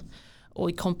kompetensen. Och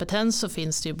i kompetens så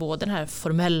finns det ju både den här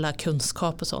formella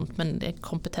kunskap och sånt, men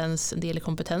en del i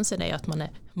kompetensen är ju att man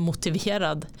är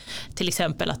motiverad till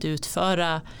exempel att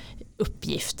utföra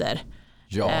uppgifter.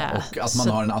 Ja, och att man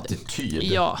har en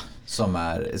attityd som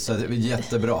är så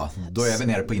jättebra. Då är vi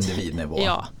nere på individnivå.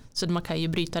 Ja, så man kan ju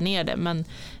bryta ner det, men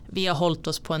vi har hållit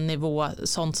oss på en nivå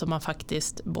sånt som man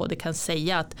faktiskt både kan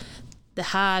säga att det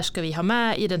här ska vi ha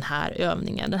med i den här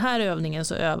övningen. Den här övningen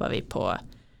så övar vi på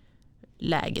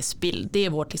lägesbild. Det är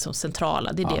vårt liksom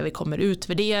centrala. Det är det vi kommer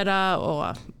utvärdera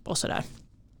och sådär.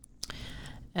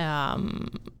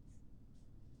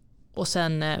 Och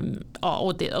sen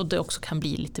och det också kan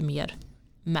bli lite mer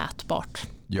mätbart.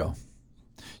 Ja.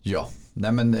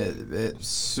 Nej, men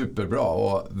superbra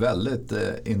och väldigt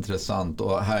intressant,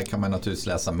 och här kan man naturligtvis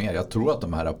läsa mer. Jag tror att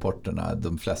de här rapporterna,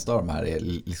 de flesta av de här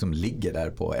ligger där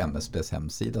på MSBs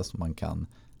hemsida som man kan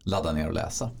ladda ner och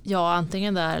läsa. Ja,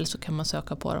 antingen där eller så kan man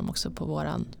söka på dem också på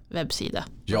våran webbsida.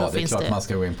 Ja, det är klart man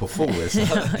ska gå in på FOIs.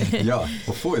 Ja,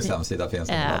 på FOIs hemsida finns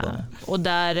det. Och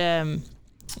där,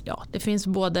 det finns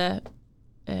både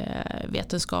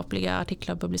vetenskapliga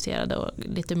artiklar publicerade och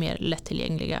lite mer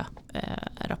lättillgängliga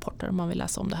rapporter om man vill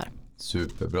läsa om det här.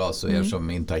 Superbra, så er som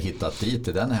inte har hittat dit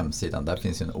till den hemsidan, där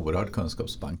finns en oerhörd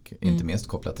kunskapsbank, inte minst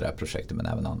kopplat till det här projektet men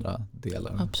även andra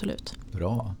delar. Absolut.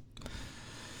 Bra.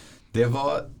 Det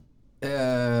var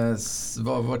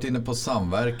varit inne på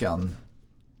samverkan.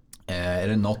 Är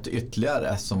det något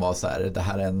ytterligare som var så här, det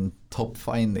här är en top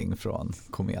finding från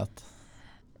Komet?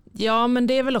 Ja, men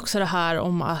det är väl också det här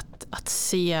om att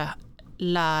se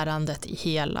lärandet i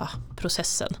hela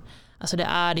processen. Alltså det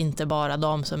är inte bara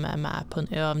de som är med på en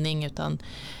övning, utan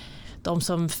de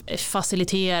som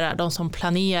faciliterar, de som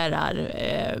planerar,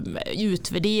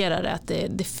 utvärderar, att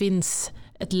det finns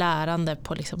ett lärande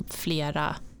på liksom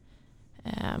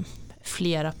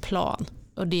flera plan.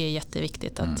 Och det är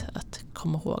jätteviktigt att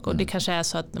komma ihåg. Och det kanske är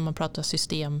så att när man pratar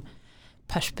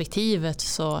systemperspektivet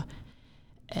så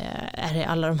är det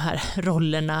alla de här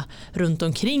rollerna runt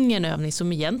omkring en övning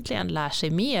som egentligen lär sig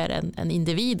mer än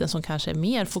individen som kanske är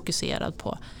mer fokuserad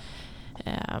på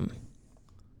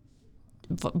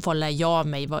vad lär jag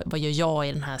mig, vad gör jag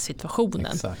i den här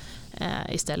situationen.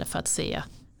 Istället för att se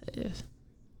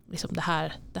liksom det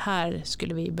här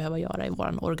skulle vi behöva göra i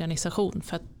vår organisation,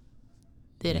 för att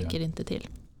det räcker inte till.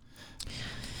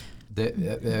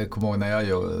 Jag kommer ihåg när jag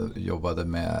jobbade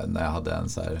när jag hade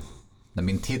när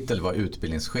min titel var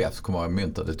utbildningschef, så kommer jag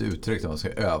myntade ett uttryck där man ska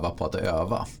öva på att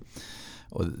öva.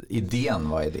 Och idén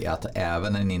var det att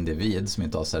även en individ som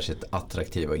inte har särskilt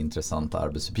attraktiva och intressanta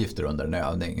arbetsuppgifter under en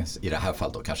övning, i det här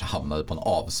fallet då kanske hamnade på en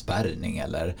avspärrning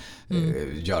eller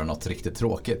gör något riktigt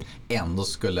tråkigt, ändå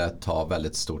skulle ta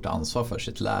väldigt stort ansvar för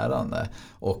sitt lärande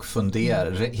och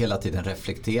hela tiden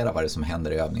reflektera vad det som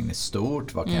händer i övningen i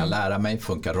stort. Vad kan jag lära mig?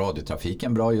 Funkar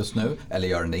radiotrafiken bra just nu? Eller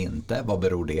gör den det inte? Vad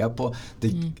beror det på?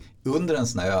 Under en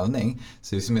sån här övning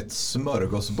så är det som ett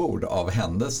smörgåsbord av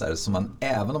händelser som man,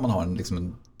 även om man har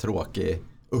en tråkig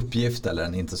uppgift eller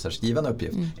en inte särskilt givande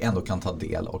uppgift, ändå kan ta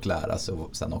del och lära sig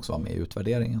och sen också vara med i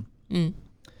utvärderingen.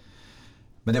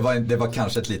 Men det var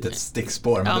kanske ett litet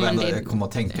stickspår, men jag kommer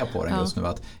att tänka på det just nu,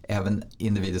 att även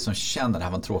individer som känner det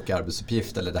här var en tråkig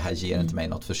arbetsuppgift eller det här ger inte mig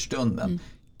något för stunden,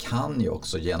 kan ju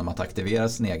också genom att aktivera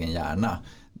sin egen hjärna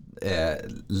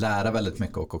lära väldigt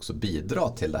mycket och också bidra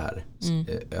till det här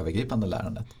övergripande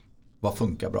lärandet. Vad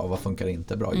funkar bra, vad funkar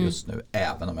inte bra just nu,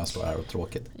 även om jag står här och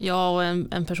tråkigt. Ja, och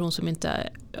en person som inte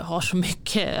har så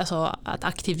mycket att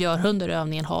aktivt göra under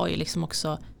övningen har ju liksom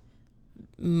också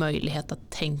möjlighet att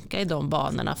tänka i de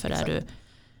banorna, för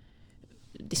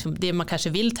det man kanske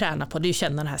vill träna på, det är ju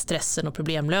känna den här stressen och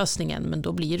problemlösningen, men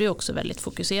då blir du också väldigt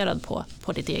fokuserad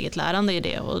på ditt eget lärande i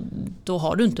det, och då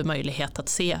har du inte möjlighet att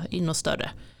se in något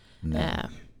större.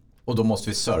 Och då måste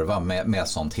vi serva med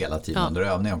sånt hela tiden under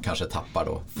övning, och kanske tappar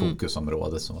då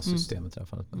fokusområdet som var systemet i alla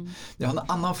fall. Jag har en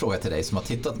annan fråga till dig som har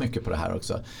tittat mycket på det här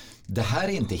också. Det här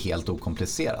är inte helt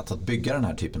okomplicerat att bygga den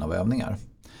här typen av övningar.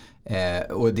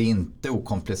 Och det är inte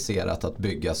okomplicerat att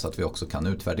bygga så att vi också kan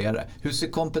utvärdera. Hur ser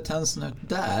kompetensen ut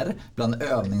där bland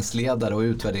övningsledare och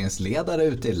utvärderingsledare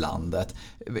ute i landet?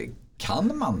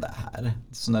 Kan man det här?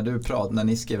 Så när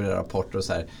ni skriver era rapporter och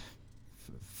så här,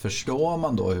 förstår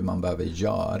man då hur man behöver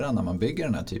göra när man bygger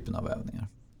den här typen av övningar?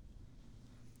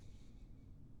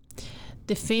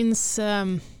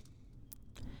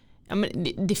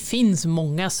 Det finns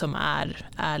många som är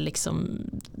liksom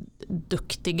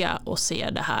duktiga och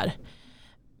ser det här.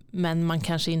 Men man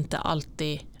kanske inte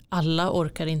alltid, alla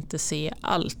orkar inte se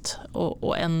allt.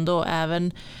 Och ändå,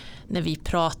 även när vi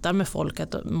pratar med folk,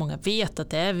 att många vet att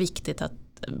det är viktigt att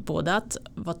både att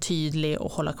vara tydlig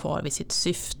och hålla kvar vid sitt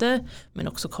syfte, men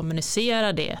också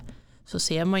kommunicera det, så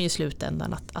ser man ju i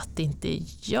slutändan att det inte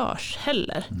görs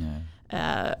heller.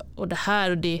 Och det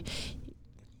här,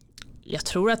 jag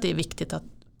tror att det är viktigt att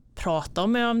prata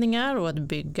om övningar och att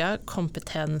bygga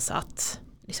kompetens att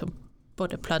liksom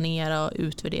både planera och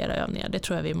utvärdera övningar. Det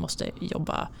tror jag vi måste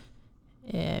jobba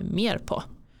mer på.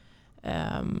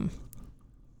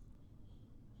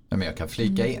 Men jag kan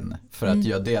flika in, för att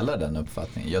jag delar den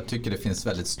uppfattningen. Jag tycker det finns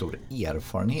väldigt stor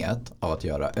erfarenhet av att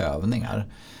göra övningar.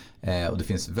 Och det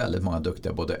finns väldigt många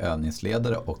duktiga både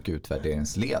övningsledare och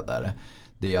utvärderingsledare.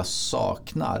 Det jag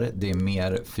saknar, det är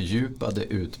mer fördjupade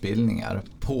utbildningar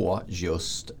på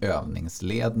just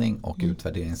övningsledning och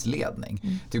utvärderingsledning.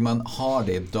 Jag tycker man har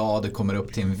det idag, det kommer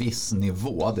upp till en viss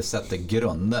nivå, det sätter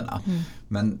grunderna.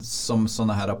 Men som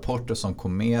sådana här rapporter som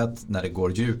Komet, när det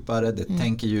går djupare, det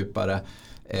tänker djupare,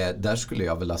 där skulle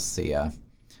jag vilja se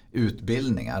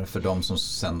utbildningar för de som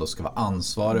sen då ska vara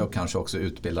ansvariga och kanske också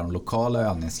utbilda de lokala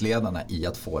övningsledarna i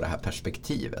att få det här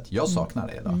perspektivet. Jag saknar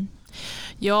det idag.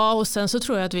 Ja, och sen så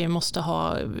tror jag att vi måste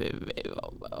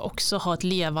också ha ett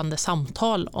levande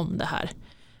samtal om det här.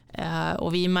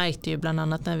 Och vi märkte ju bland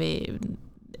annat när vi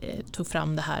tog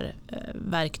fram det här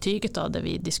verktyget då, där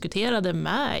vi diskuterade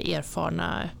med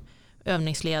erfarna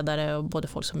övningsledare och både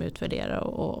folk som utvärderar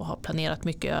och har planerat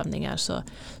mycket övningar,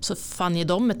 så fann ju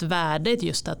de ett värde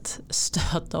just att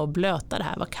stöta och blöta det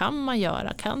här. Vad kan man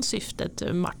göra? Kan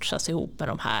syftet matchas ihop med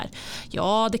de här?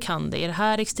 Ja, det kan det i det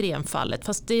här extremfallet,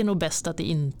 fast det är nog bäst att det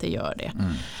inte gör det.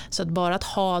 Så att bara att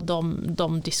ha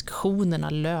de diskussionerna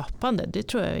löpande, det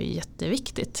tror jag är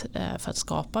jätteviktigt för att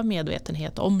skapa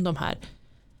medvetenhet om de här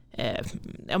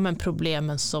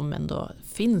problemen som ändå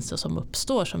finns och som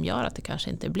uppstår, som gör att det kanske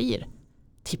inte blir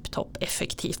tipptopp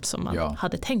effektivt som man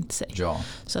hade tänkt sig. Ja.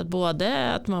 Så att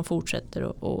både att man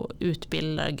fortsätter och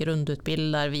utbildar,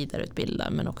 grundutbildar, vidareutbildar,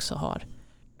 men också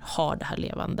har det här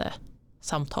levande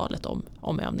samtalet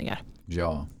om övningar.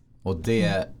 Ja, och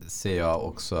det ser jag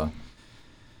också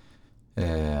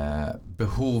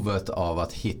behovet av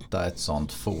att hitta ett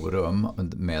sånt forum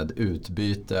med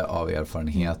utbyte av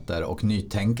erfarenheter och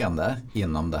nytänkande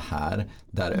inom det här,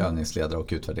 där övningsledare och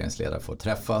utvärderingsledare får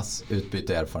träffas,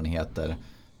 utbyta erfarenheter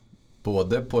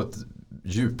både på ett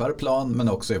djupare plan men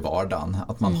också i vardagen,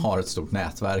 att man har ett stort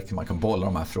nätverk man kan bolla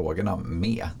de här frågorna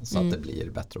med, så att det blir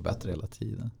bättre och bättre hela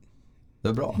tiden. Det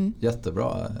är bra,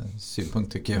 jättebra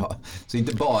synpunkt tycker jag. Så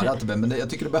inte bara att, men jag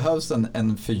tycker det behövs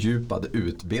en fördjupad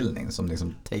utbildning som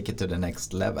liksom take it to the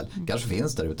next level. Kanske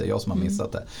finns där ute, jag som har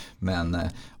missat det. Men,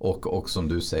 och som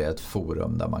du säger, ett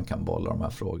forum där man kan bolla de här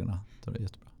frågorna. Det är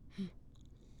jättebra.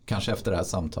 Kanske efter det här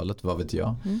samtalet, vad vet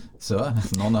jag. Så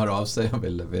någon hör av sig och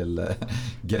vill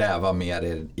gräva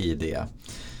mer i det.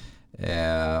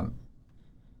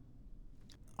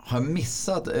 Har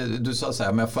missat, du sa så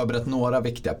här, men jag har förberett några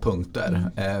viktiga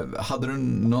punkter. Hade du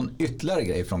någon ytterligare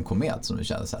grej från Komet som du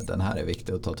kände så här, den här är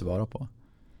viktig att ta tillvara på?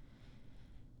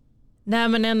 Nej,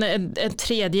 men en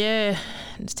tredje,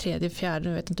 fjärde,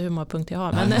 jag vet inte hur många punkter jag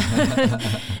har, men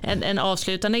en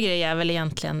avslutande grej är väl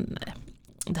egentligen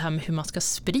det här med hur man ska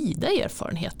sprida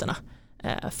erfarenheterna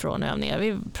från övningar.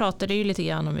 Vi pratade ju lite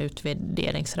grann om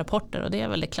utvärderingsrapporter, och det är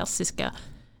väl det klassiska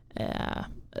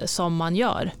som man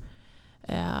gör.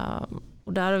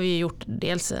 Och där har vi gjort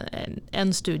dels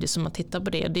en studie som har tittat på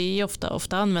det. Det är ju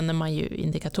ofta använder man ju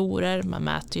indikatorer, man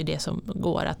mäter ju det som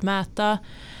går att mäta,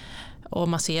 och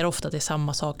man ser ofta att det är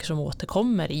samma saker som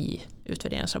återkommer i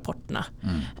utvärderingsrapporterna.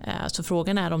 Så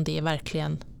frågan är om det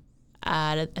verkligen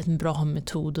är en bra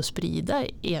metod att sprida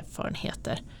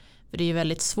erfarenheter. För det är ju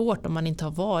väldigt svårt om man inte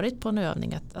har varit på en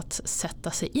övning att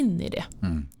sätta sig in i det.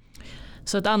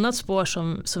 Så ett annat spår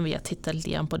som vi har tittat lite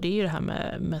grann på, det är ju det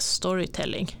här med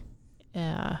storytelling.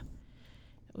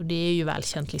 Och det är ju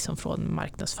välkänt liksom från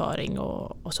marknadsföring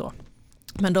och så.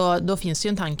 Men då finns det ju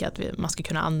en tanke att man ska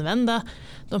kunna använda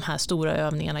de här stora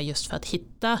övningarna just för att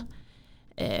hitta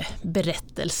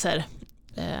berättelser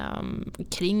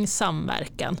kring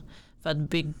samverkan, för att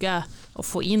bygga och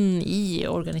få in i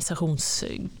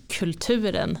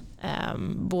organisationskulturen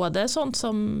både sånt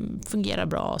som fungerar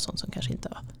bra och sånt som kanske inte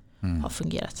har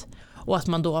fungerat. Och att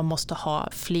man då måste ha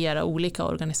flera olika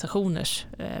organisationers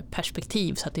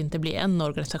perspektiv, så att det inte blir en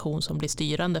organisation som blir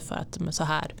styrande för att men så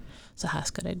här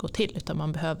ska det gå till, utan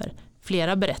man behöver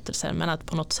flera berättelser, men att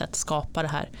på något sätt skapa det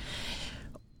här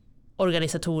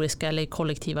organisatoriska eller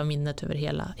kollektiva minnet över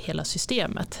hela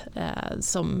systemet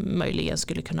som möjligen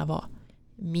skulle kunna vara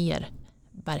mer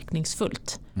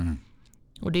verkningsfullt.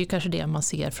 Och det är kanske det man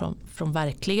ser från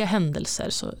verkliga händelser,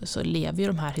 så lever ju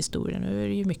de här historierna. Nu är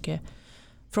det ju mycket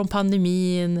från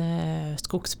pandemin,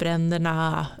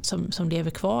 skogsbränderna som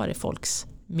lever kvar i folks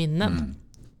minnen.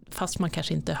 Fast man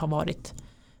kanske inte har varit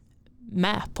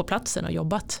med på platsen och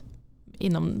jobbat i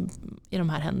de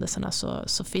här händelserna,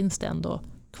 så finns det ändå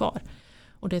kvar.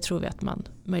 Och det tror vi att man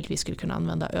möjligtvis skulle kunna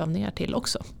använda övningar till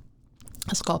också.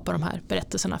 Att skapa de här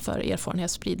berättelserna för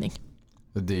erfarenhetsspridning.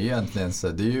 Det är egentligen så,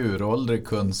 det är ju uråldrig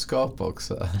kunskap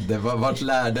också. Det var vart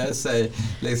lärde sig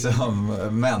liksom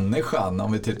människan,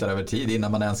 om vi tittar över tid,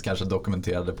 innan man ens kanske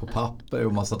dokumenterade på papper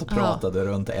och man satt och pratade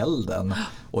runt elden.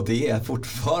 Och det är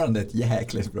fortfarande ett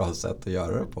jäkligt bra sätt att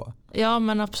göra det på. Ja,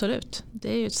 men absolut.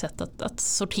 Det är ju ett sätt att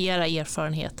sortera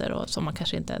erfarenheter och som man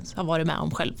kanske inte ens har varit med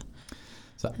om själv.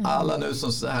 Så alla nu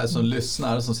som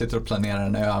lyssnar, som sitter och planerar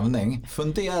en övning,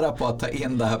 fundera på att ta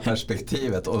in det här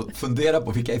perspektivet och fundera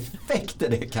på vilka effekter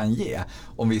det kan ge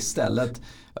om vi istället,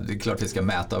 det är klart vi ska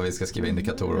mäta och vi ska skriva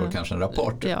indikatorer och kanske en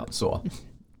rapport, så.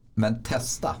 Men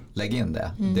testa, lägg in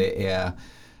det. Det är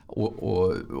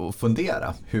och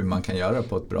fundera hur man kan göra det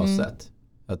på ett bra sätt.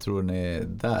 Jag tror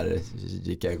där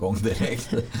gick jag igång direkt.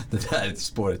 Det där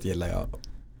spåret gillar jag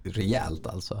rejält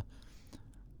alltså.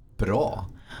 Bra.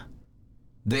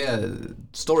 Det är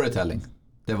storytelling.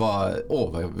 Det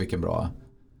var, vilken bra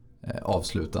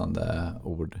avslutande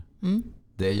ord.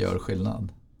 Det gör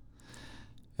skillnad.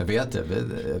 Jag vet,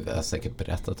 jag har säkert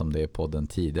berättat om det i podden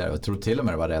tidigare. Jag tror till och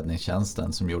med det var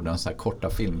räddningstjänsten som gjorde en så här korta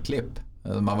filmklipp.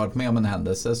 Man har varit med om en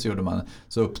händelse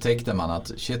så upptäckte man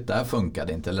att shit, det här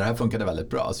funkade inte, eller det här funkade väldigt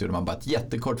bra. Så gjorde man bara ett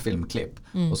jättekort filmklipp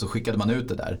och så skickade man ut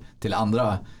det där till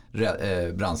andra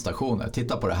brandstationer.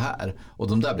 Titta på det här. Och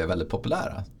de där blev väldigt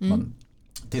populära. Man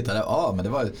tittade, men det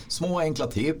var små enkla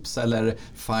tips eller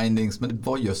findings, men det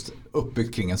var just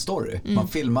uppbyggt kring en story. Man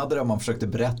filmade det och man försökte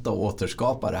berätta och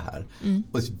återskapa det här.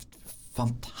 Och ett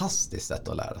fantastiskt sätt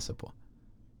att lära sig på.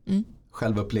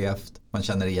 Självupplevt, man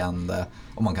känner igen det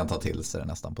och man kan ta till sig det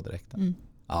nästan på direkten.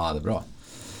 Ja, det är bra.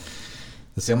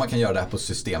 Det ser man kan göra det här på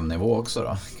systemnivå också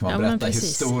då. Kan man berätta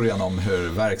historien om hur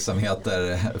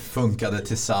verksamheter funkade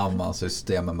tillsammans, hur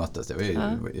systemen möttes. Det var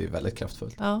ju väldigt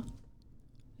kraftfullt. Ja,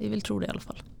 vi vill tro det i alla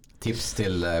fall. Tips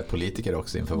till politiker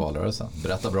också inför valrörelsen.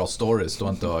 Berätta bra stories, stå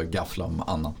inte och gaffla om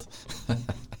annat.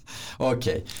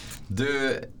 Okej,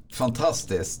 du,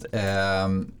 fantastiskt.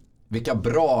 Vilka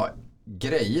bra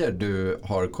grejer du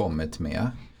har kommit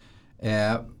med.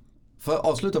 För att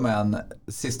avsluta med en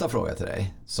sista fråga till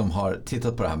dig som har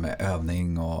tittat på det här med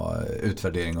övning och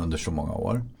utvärdering under så många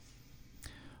år.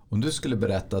 Om du skulle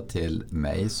berätta till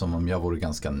mig som om jag vore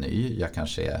ganska ny, jag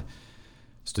kanske är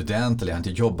student eller jag har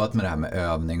inte jobbat med det här med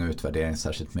övning och utvärdering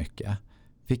särskilt mycket.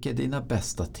 Vilka är dina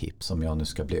bästa tips om jag nu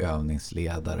ska bli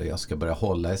övningsledare och jag ska börja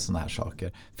hålla i såna här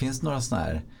saker? Finns det några såna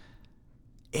här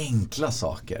enkla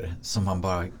saker som man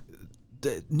bara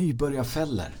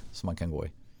nybörjarfällor som man kan gå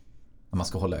i när man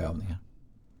ska hålla övningar?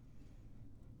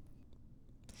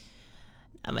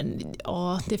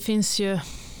 Det finns ju,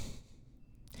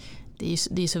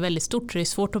 det är så väldigt stort så det är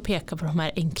svårt att peka på de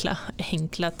här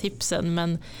enkla tipsen,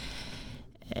 men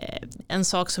en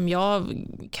sak som jag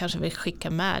kanske vill skicka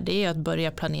med, det är att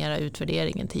börja planera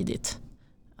utvärderingen tidigt.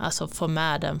 Alltså få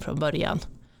med den från början.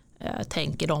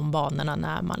 Tänk i de banorna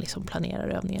när man liksom planerar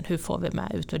övningen. Hur får vi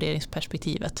med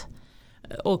utvärderingsperspektivet?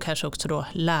 Och kanske också då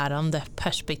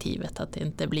lärandeperspektivet. Att det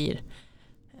inte blir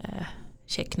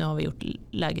check, nu har vi gjort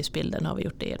lägesbilden, nu har vi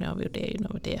gjort det, nu har vi gjort det, nu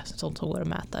har vi gjort det. Sånt som går att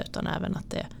mäta, utan även att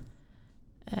det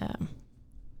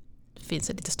finns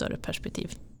ett lite större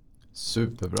perspektiv.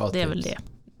 Superbra tips. Det är väl det.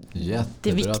 Jättebra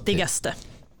det viktigaste.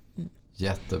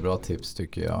 Jättebra tips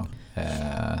tycker jag.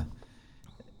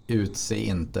 Utse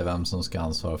inte vem som ska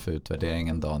ansvara för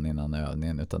utvärderingen dagen innan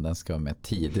övningen, utan den ska vara med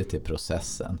tidigt i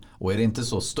processen. Och är det inte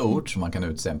så stort som man kan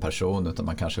utse en person, utan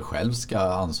man kanske själv ska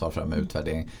ansvara för en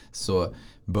utvärdering, så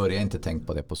börja inte tänka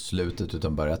på det på slutet,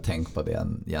 utan börja tänka på det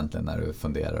egentligen när du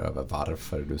funderar över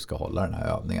varför du ska hålla den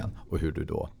här övningen och hur du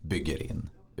då bygger in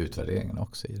utvärderingen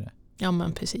också i det. Ja,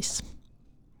 men precis.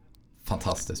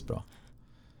 Fantastiskt bra.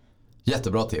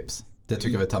 Jättebra tips. Det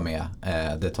tycker vi tar med.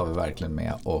 Det tar vi verkligen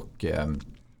med. Och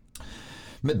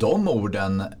med de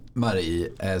orden,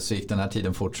 Marie, så gick den här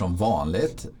tiden fort som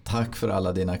vanligt. Tack för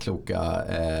alla dina kloka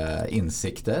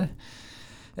insikter.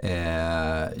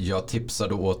 Jag tipsar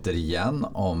då återigen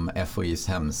om FOIs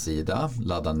hemsida.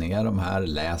 Ladda ner de här,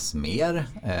 läs mer.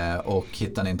 Och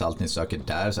hittar ni inte allt ni söker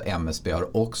där, så MSB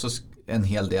har också en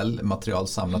hel del material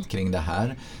samlat kring det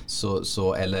här.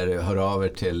 Så, eller hör över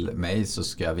till mig så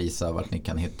ska jag visa vart ni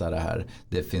kan hitta det här.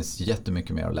 Det finns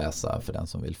jättemycket mer att läsa för den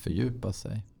som vill fördjupa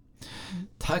sig.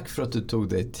 Tack för att du tog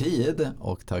dig tid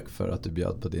och tack för att du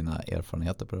bjöd på dina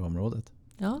erfarenheter på det området.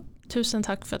 Ja, tusen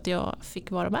tack för att jag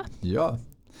fick vara med. Ja,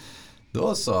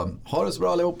 då så. Ha det så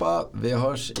bra allihopa. Vi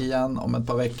hörs igen om ett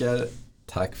par veckor.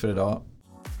 Tack för idag.